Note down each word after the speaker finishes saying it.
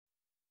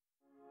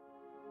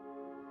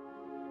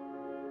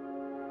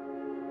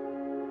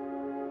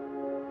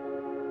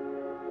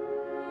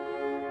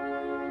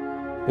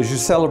As you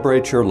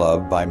celebrate your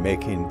love by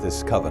making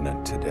this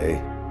covenant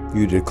today,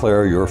 you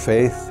declare your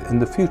faith in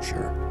the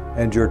future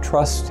and your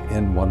trust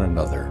in one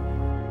another.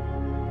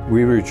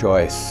 We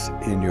rejoice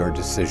in your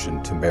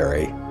decision to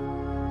marry,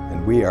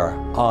 and we are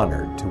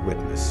honored to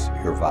witness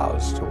your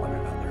vows to one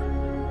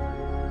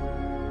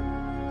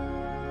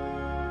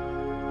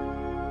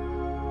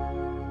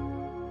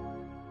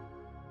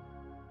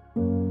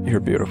another. You're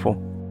beautiful.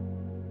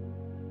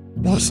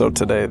 More so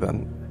today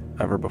than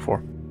ever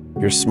before.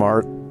 You're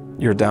smart,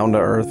 you're down to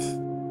earth.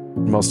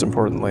 Most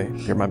importantly,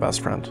 you're my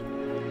best friend.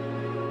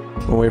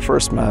 When we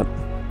first met,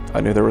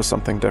 I knew there was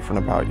something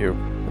different about you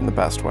in the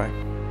best way.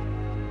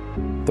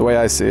 The way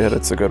I see it,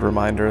 it's a good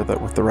reminder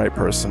that with the right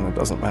person, it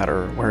doesn't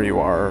matter where you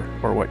are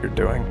or what you're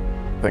doing,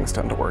 things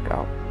tend to work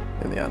out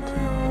in the end.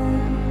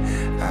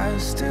 I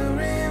still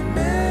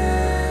remember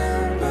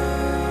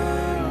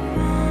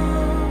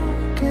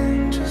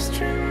walking,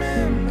 just remember.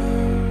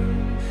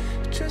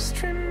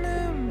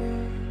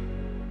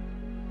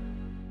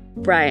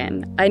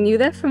 Brian, I knew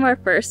that from our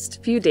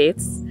first few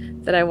dates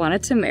that I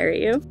wanted to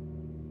marry you.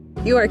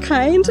 You are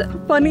kind,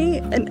 funny,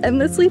 and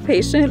endlessly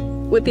patient,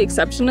 with the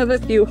exception of a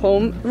few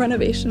home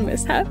renovation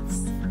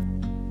mishaps.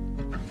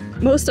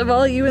 Most of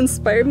all, you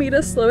inspire me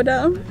to slow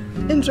down,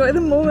 enjoy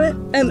the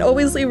moment, and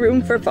always leave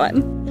room for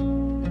fun.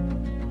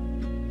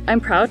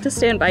 I'm proud to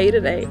stand by you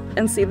today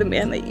and see the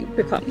man that you've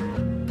become.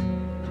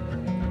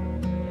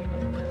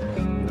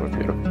 You look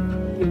beautiful.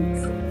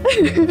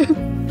 Come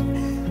here.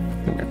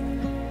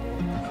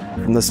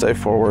 From this day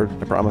forward,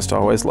 I promise to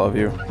always love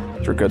you.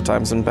 Through good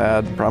times and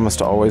bad, I promise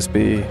to always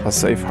be a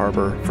safe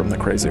harbor from the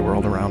crazy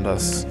world around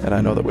us, and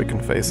I know that we can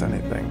face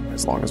anything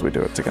as long as we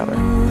do it together.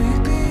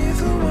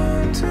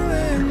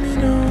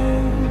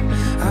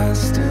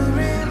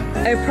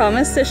 I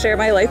promise to share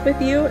my life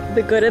with you,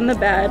 the good and the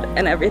bad,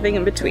 and everything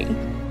in between.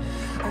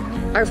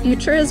 Our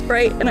future is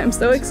bright, and I'm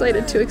so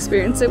excited to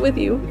experience it with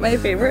you, my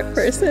favorite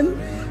person.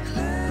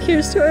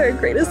 Here's to our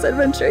greatest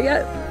adventure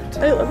yet.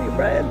 I love you,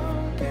 Brian.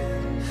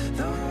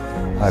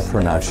 I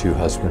pronounce you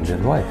husband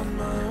and wife.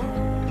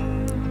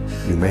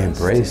 You may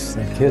embrace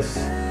and kiss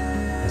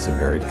as a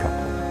married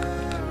couple.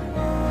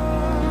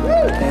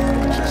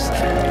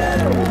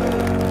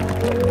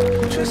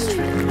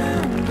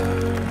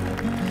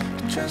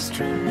 Just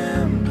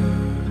remember.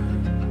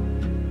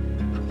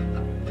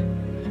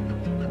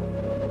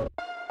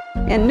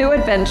 And new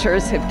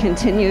adventures have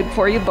continued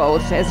for you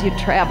both as you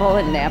travel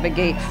and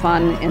navigate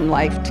fun in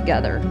life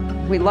together.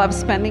 We love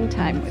spending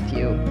time with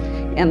you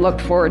and look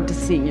forward to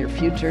seeing your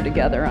future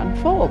together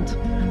unfold.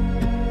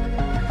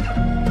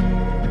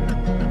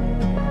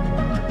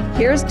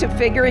 Here's to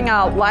figuring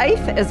out life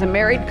as a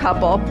married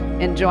couple,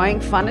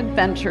 enjoying fun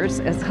adventures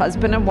as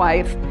husband and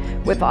wife,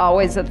 with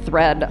always a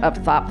thread of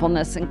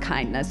thoughtfulness and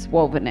kindness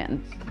woven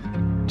in.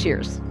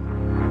 Cheers.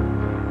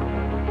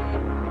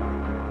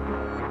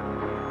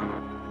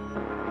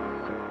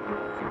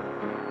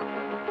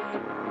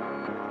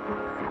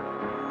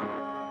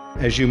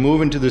 As you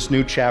move into this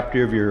new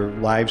chapter of your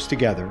lives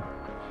together,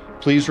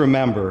 please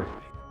remember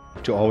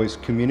to always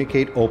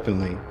communicate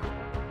openly,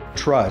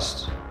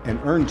 trust and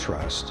earn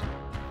trust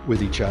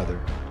with each other.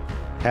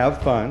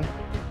 Have fun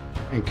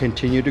and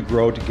continue to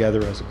grow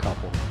together as a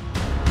couple.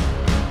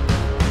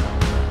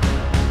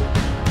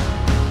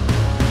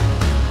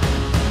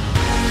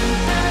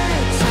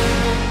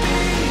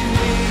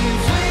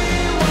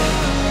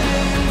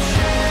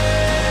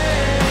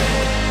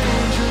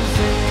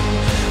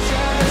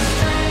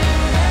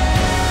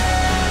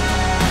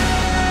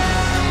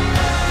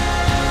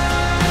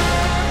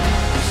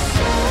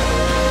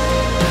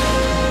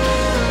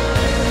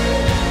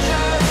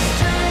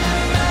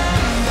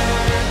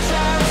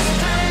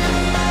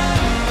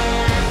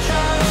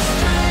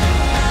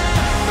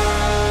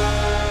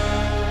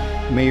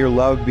 May your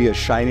love be a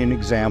shining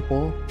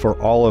example for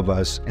all of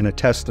us and a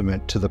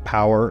testament to the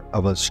power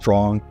of a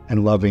strong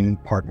and loving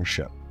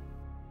partnership.